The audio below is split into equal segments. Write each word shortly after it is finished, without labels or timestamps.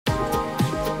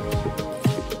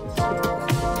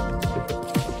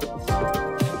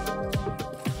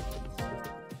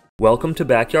Welcome to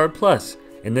Backyard Plus.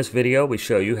 In this video we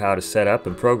show you how to set up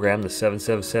and program the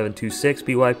 77726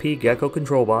 BYP Gecko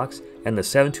control box and the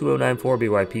 72094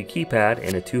 BYP keypad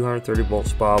in a 230 volt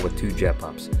spa with 2 jet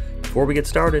pumps. Before we get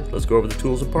started, let's go over the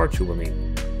tools and parts you will need.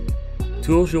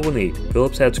 Tools you will need: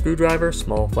 Phillips head screwdriver,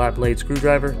 small flat blade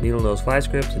screwdriver, needle nose vice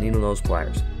grips, and needle nose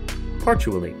pliers. Parts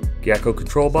you will need: Gecko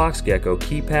control box, Gecko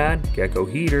keypad, Gecko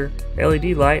heater,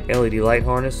 LED light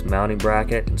harness, mounting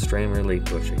bracket, and strain relief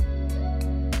bushing.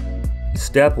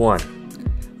 Step 1.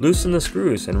 Loosen the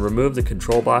screws and remove the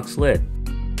control box lid.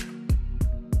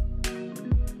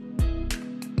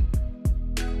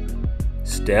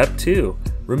 Step 2.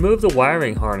 Remove the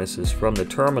wiring harnesses from the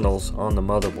terminals on the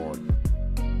motherboard.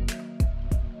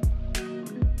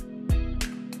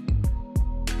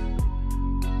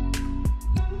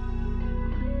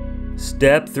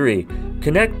 Step 3.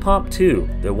 Connect pump 2,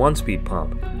 the 1-speed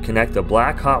pump. Connect the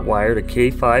black hot wire to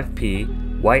K5P,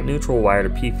 white neutral wire to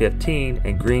P15,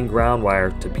 and green ground wire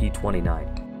to P29.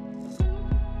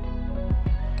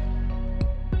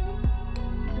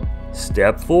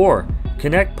 Step 4.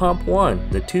 Connect pump 1,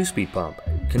 the 2-speed pump.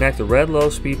 Connect the red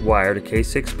low-speed wire to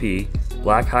K6P,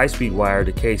 black high-speed wire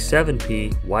to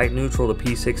K7P, white neutral to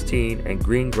P16, and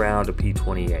green ground to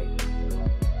P28.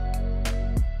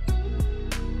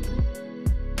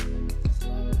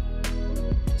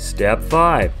 Step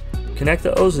 5. Connect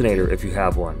the ozonator if you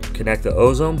have one. Connect the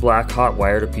ozone black hot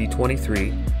wire to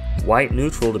P23, white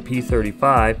neutral to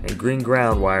P35, and green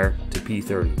ground wire to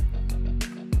P30.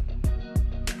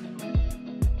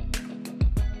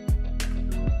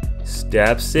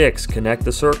 Step 6. Connect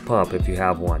the circ pump if you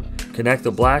have one. Connect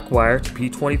the black wire to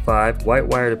P25, white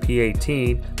wire to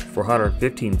P18 for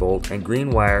 115 volt, and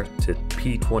green wire to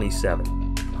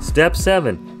P27. Step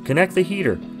 7. Connect the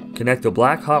heater. Connect the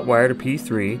black hot wire to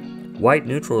P3, white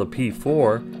neutral to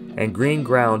P4, and green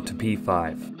ground to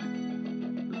P5.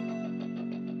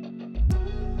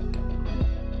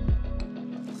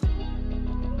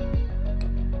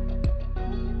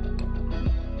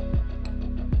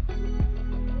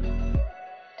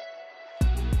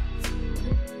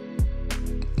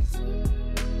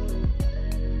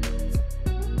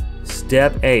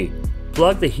 Step 8.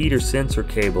 Plug the heater sensor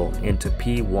cable into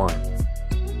P1.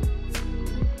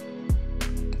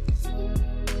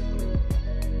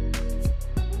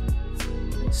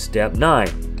 Step 9.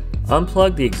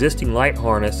 Unplug the existing light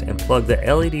harness and plug the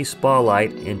LED spa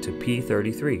light into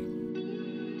P33.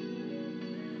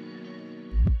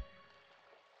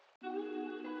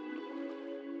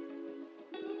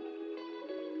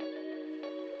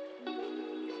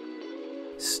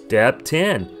 Step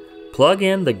 10. Plug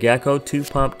in the Gecko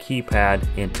 2-pump keypad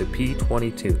into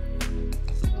P22.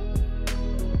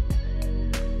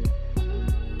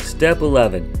 Step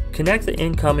 11. Connect the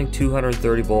incoming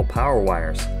 230 volt power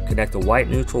wires. Connect the white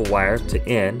neutral wire to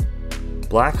N,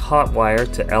 black hot wire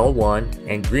to L1,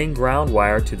 and green ground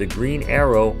wire to the green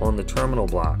arrow on the terminal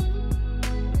block.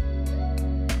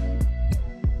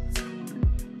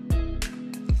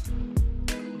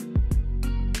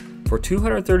 For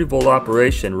 230 volt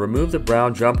operation, remove the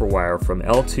brown jumper wire from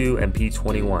L2 and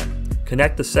P21.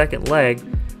 Connect the second leg,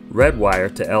 red wire,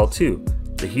 to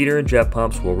L2. The heater and jet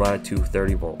pumps will run at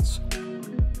 230 volts.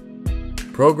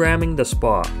 Programming the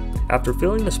spa. After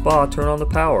filling the spa, turn on the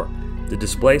power. The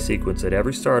display sequence at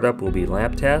every startup will be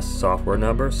lamp test, software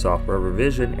number, software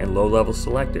revision, and low level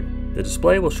selected. The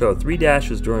display will show 3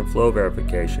 dashes during flow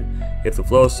verification. If the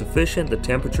flow is sufficient, the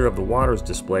temperature of the water is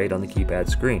displayed on the keypad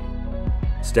screen.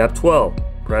 Step 12.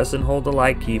 Press and hold the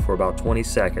light key for about 20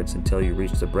 seconds until you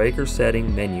reach the breaker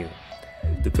setting menu.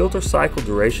 The filter cycle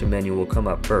duration menu will come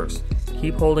up first.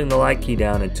 Keep holding the light key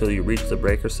down until you reach the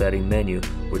breaker setting menu,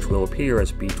 which will appear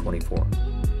as B24.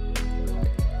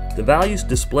 The values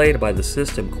displayed by the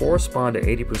system correspond to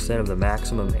 80% of the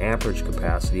maximum amperage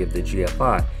capacity of the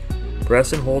GFI.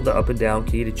 Press and hold the up and down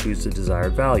key to choose the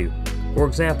desired value. For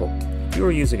example, if you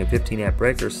are using a 15 amp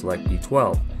breaker, select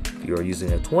B12. If you are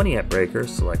using a 20 amp breaker,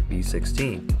 select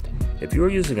B16. If you are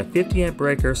using a 50 amp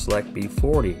breaker, select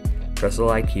B40. Press the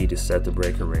light key to set the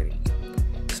breaker rating.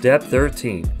 Step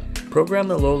 13. Program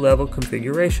the low-level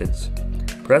configurations.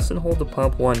 Press and hold the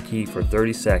pump 1 key for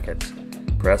 30 seconds.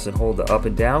 Press and hold the up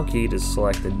and down key to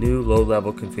select the new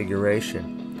low-level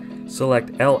configuration.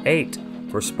 Select L8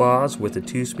 for spas with a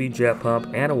 2-speed jet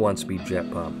pump and a 1-speed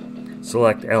jet pump.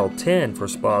 Select L10 for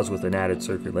spas with an added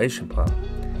circulation pump.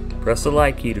 Press the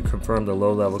light key to confirm the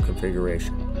low-level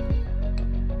configuration.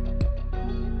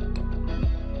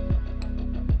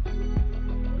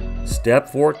 Step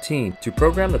 14. To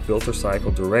program the filter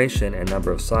cycle duration and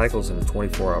number of cycles in a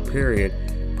 24-hour period,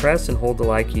 Press and hold the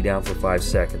light key down for 5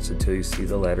 seconds until you see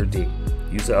the letter D.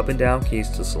 Use the up and down keys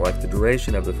to select the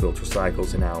duration of the filter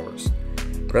cycles in hours.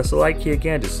 Press the light key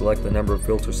again to select the number of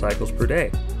filter cycles per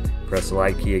day. Press the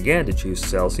light key again to choose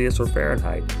Celsius or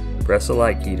Fahrenheit. Press the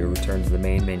light key to return to the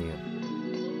main menu.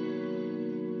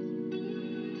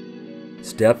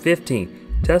 Step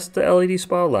 15. Test the LED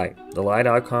spotlight. The light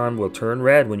icon will turn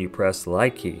red when you press the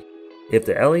light key. If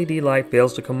the LED light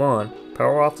fails to come on,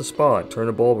 power off the spa and turn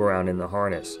the bulb around in the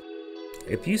harness.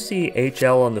 If you see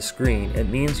HL on the screen, it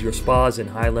means your spa is in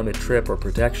high limit trip or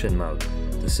protection mode.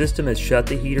 The system has shut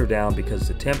the heater down because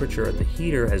the temperature at the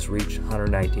heater has reached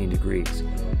 119 degrees.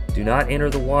 Do not enter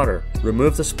the water.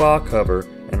 Remove the spa cover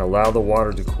and allow the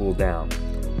water to cool down.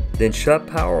 Then shut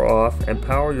power off and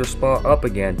power your spa up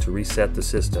again to reset the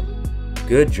system.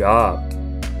 Good job!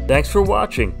 Thanks for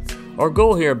watching! Our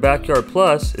goal here at Backyard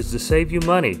Plus is to save you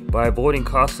money by avoiding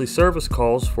costly service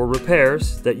calls for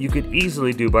repairs that you could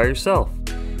easily do by yourself.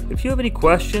 If you have any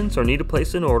questions or need to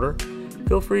place an order,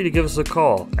 feel free to give us a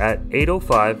call at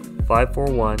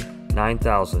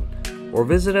 805-541-9000 or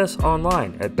visit us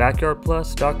online at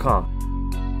backyardplus.com.